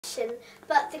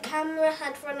but the camera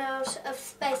had run out of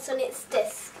space on its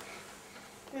disc.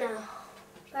 No,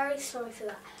 very sorry for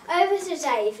that. Over to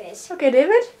David. Okay,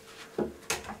 David.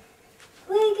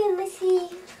 We're going to see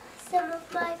some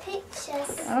of my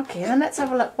pictures. Okay, then let's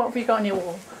have a look. What have you got on your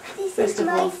wall? This is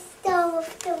my Star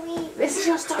of the Week. This is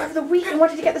your Star of the Week. And what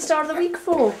did you get the Star of the Week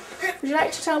for? Would you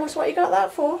like to tell us what you got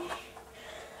that for?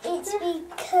 It's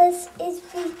because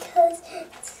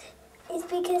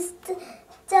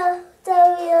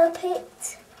Daria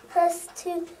picked us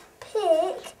to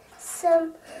pick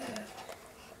some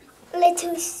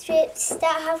little strips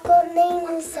that have got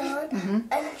names on,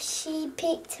 and she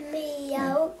picked me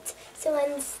out, so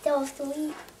I'm the Star of the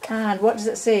Week. And what does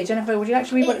it say? Jennifer, would you like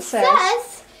to read what it says? It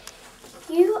says,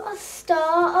 you are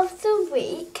Star of the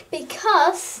Week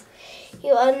because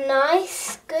you are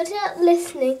nice, good at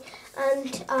listening,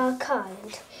 and are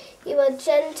kind. You are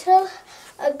gentle,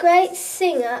 a great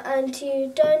singer, and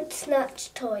you don't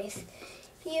snatch toys.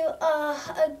 You are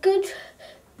a good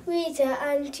reader,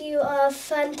 and you are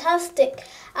fantastic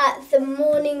at the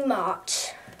morning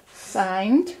march.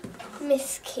 Signed,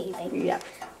 Miss Keeling. Yeah.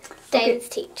 David's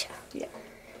teacher. Yeah.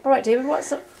 All right, David.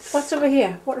 What's over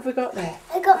here? What have we got there?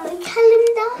 I got my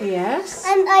calendar. Yes.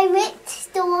 And I wrote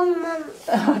the wrong month.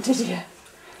 Oh, did you?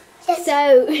 Yes.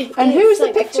 So. And who's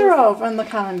the picture of on the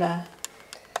calendar?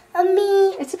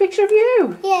 Me. It's a picture of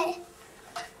you. Yeah.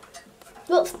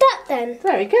 What's that then?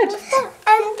 Very good.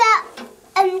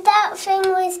 And that thing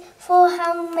was for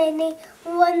how many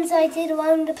runs I did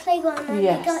around the playground, and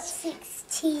Yes. I got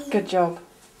 16. Good job.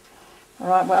 All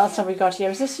right, what else have we got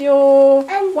here? Is this your...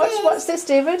 And What's this,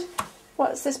 David?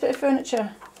 What's this bit of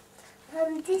furniture?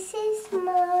 This is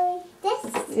my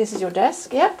desk. This is your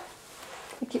desk, yep.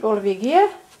 You keep all of your gear.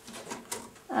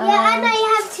 Yeah, and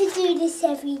I have to do this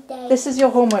every day. This is your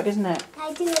homework, isn't it?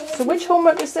 I do it. So which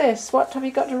homework is this? What have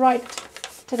you got to write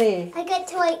today? I get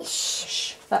to write shh.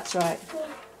 Shh, that's right.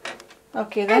 Yeah.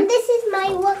 Okay then. And this is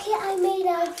my rocket I made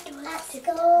at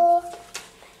school.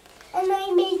 And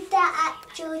I made that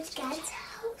at George Gad's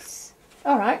house.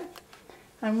 All right.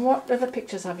 And what other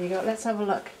pictures have you got? Let's have a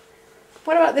look.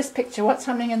 What about this picture? What's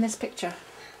happening in this picture?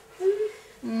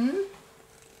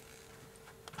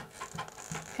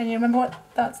 Can you remember what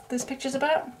this picture's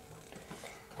about?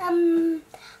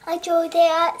 I drew it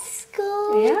at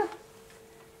school. Yeah.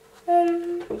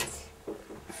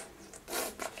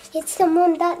 It's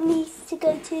someone that needs to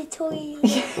go to the toilet.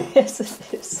 Yes,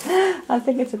 it is. I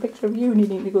think it's a picture of you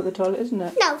needing to go to the toilet, isn't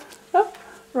it? No. Oh,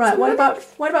 right. What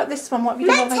about this one? What have you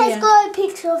got Matt over here? has got a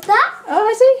picture of that. Oh,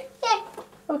 has he?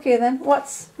 Yeah. Okay then.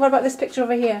 What about this picture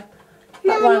over here?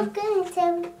 No, That I'm one. not going to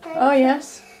tell you. Oh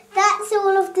yes. That's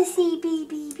all of the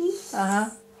CBBBs. Uh huh.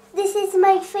 This is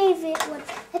my favourite one.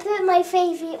 I put my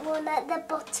favourite one at the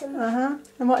bottom. Uh huh.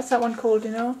 And what's that one called? Do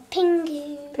you know?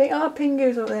 Pingu.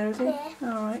 Pingu's up there, is he? Yeah.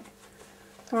 All right.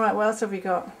 All right. What else have we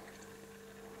got?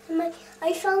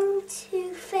 I found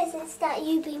 2 pheasants that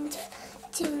you bring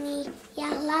to me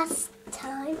last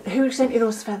time. Who sent you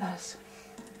those feathers?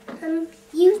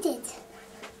 You did.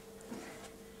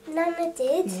 Nanna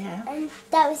did. Yeah. And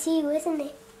that was you, wasn't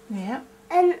it? Yeah.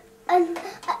 And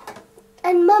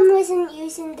Mum wasn't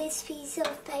using this piece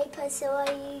of paper, so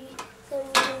I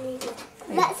used it.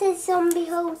 That says Zombie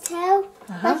Hotel,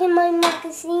 like in my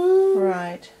magazine.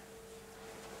 Right.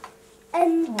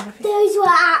 And those were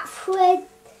at Fred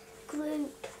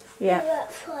group. Yeah. They were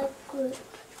at Fred group.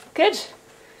 Good.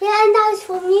 Yeah, and that was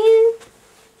from you.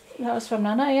 That was from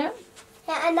Nanna, yeah.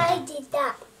 Yeah, and I did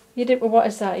that. You did. Well, what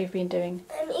is that you've been doing?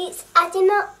 It's adding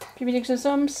up. Have you been doing some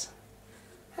sums?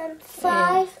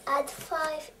 5 add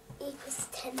 5 equals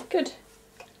 10. Good.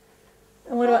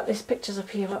 And what about these pictures up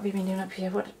here? What have you been doing up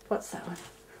here? What's that one?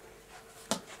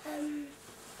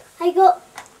 I got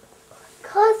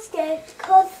Costa.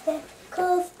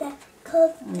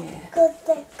 Yeah.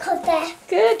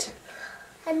 Good.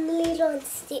 And Lilo and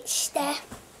Stitch there.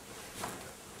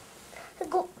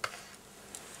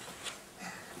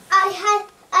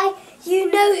 You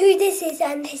know who this is,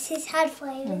 and this is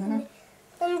Hadway, isn't it?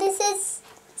 And this is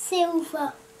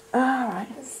Silver. All right.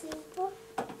 Silver.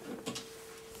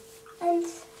 And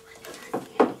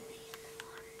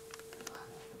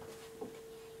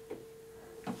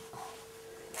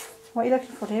What are you looking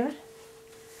for, David?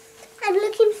 I'm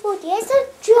looking for the other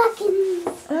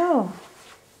dragons. Oh.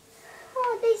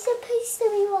 Oh, they're supposed to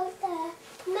be right there.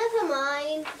 Never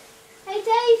mind. Hey, Look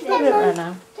David. at that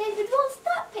now. David, what's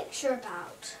that picture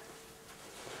about?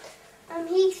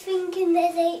 He's thinking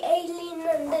there's an alien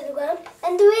under the ground.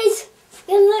 And there is.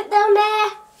 You can look down there.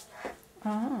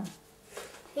 Oh.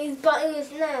 He's biting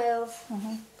his nails.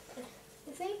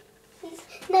 Is he?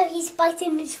 No, he's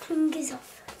biting his fingers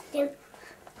off. Yeah.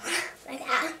 Like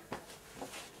that.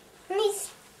 And he's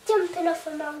jumping off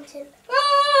a mountain.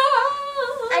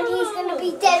 And he's going to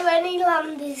be dead when he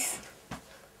lands.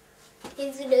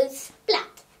 He's going to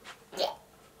splat.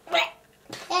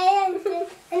 And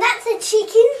that's a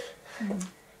chicken.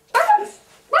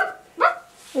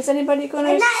 Is anybody going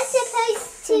to... And that's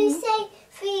supposed to say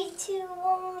 3, 2,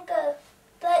 1, go.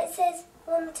 But it says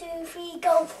 1, 2, 3,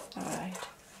 go. Alright.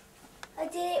 I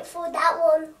did it for that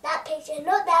one, that picture,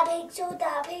 not that picture,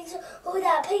 that picture, or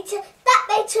that picture, that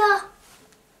picture.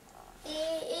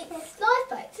 It's life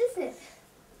bites, isn't it?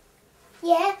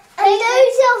 Yeah, and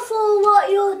those are for what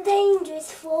you're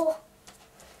dangerous for.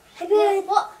 Have you heard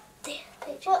what?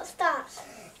 What's that?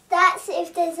 That's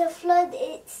if there's a flood,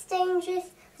 it's dangerous.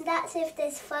 That's if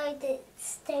there's fire,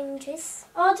 it's dangerous.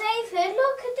 Oh, David,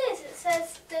 look at this. It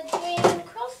says the green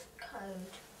cross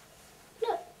code.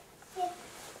 Look. Yeah.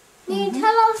 Can you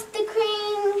tell us the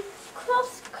green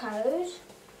cross code?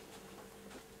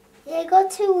 You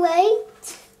got to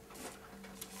wait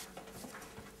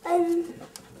and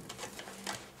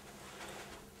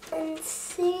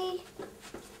see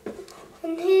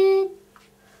and hear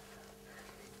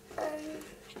and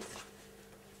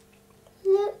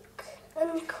look and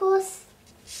of course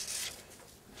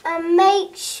and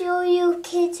make sure your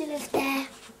kids live there.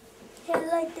 Yeah,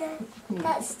 like that.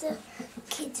 That's the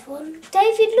kids one.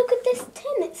 David, look at this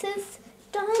tin. It says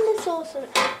dinosaurs on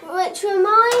it, which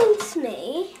reminds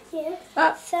me,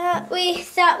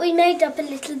 that we made up a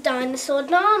little dinosaur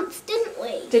dance, didn't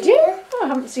we? Did you? Oh, I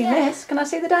haven't seen this. Can I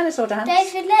see the dinosaur dance?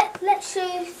 David, let's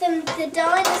show them the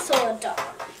dinosaur dance.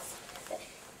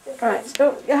 Right,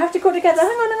 so you have to go together. Hang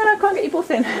on, I can't get you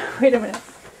both in. Wait a minute.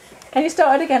 Can you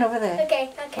start it again over there?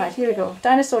 Okay. Right, here we go.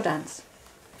 Dinosaur dance.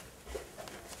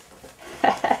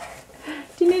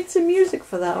 Do you need some music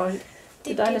for that, or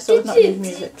the dinosaurs not need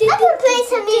music? I can put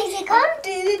some music on.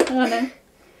 Hang on then.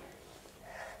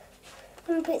 I'm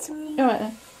going to put some music. Alright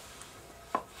then.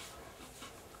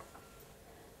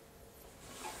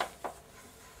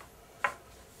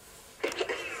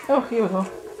 Oh, here we go.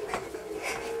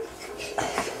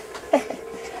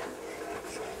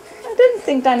 I didn't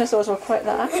think dinosaurs were quite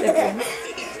that active then.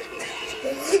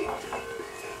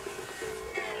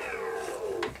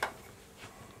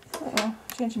 Uh-oh,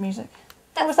 change the music.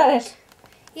 Oh, was that it?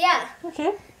 Yeah.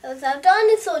 Okay. That was our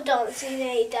dinosaur dance we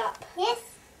made up. Yes.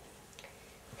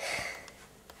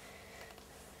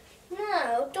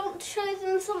 Now, don't show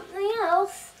them something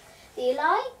else that you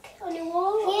like on your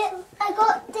wall. Yeah, I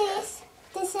got this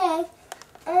egg,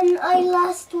 and I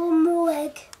lost one more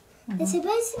egg. There's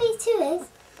supposed to be 2 eggs,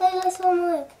 but I lost one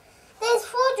more egg. There's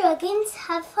 4 dragons,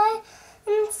 have 5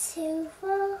 and 2,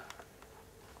 4,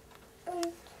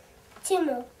 and 2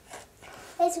 more.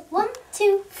 There's 1,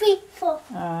 2, 3, 4.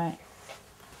 Alright.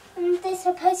 And there's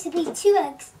supposed to be 2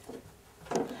 eggs.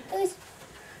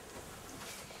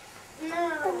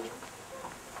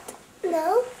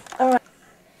 No. Alright.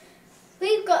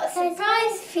 We've got a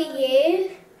surprise for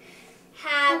you.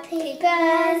 Happy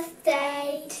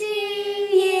birthday to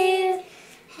you.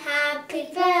 Happy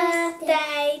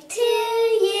birthday to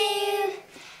you.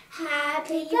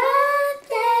 Happy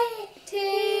birthday to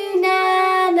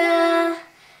Nanna.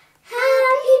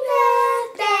 Happy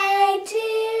birthday to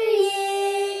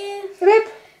you. Hip hip.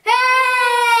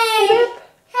 Hey! Hip hip.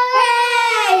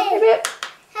 Hey! Hip hip.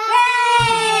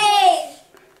 Hey!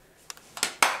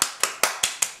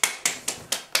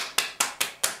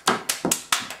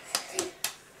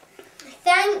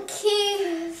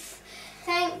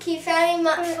 Thank you very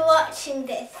much for watching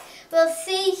this. We'll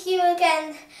see you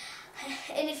again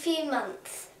in a few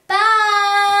months. Bye!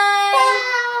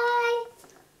 Bye!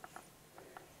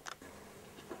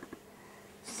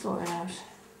 Sort it out.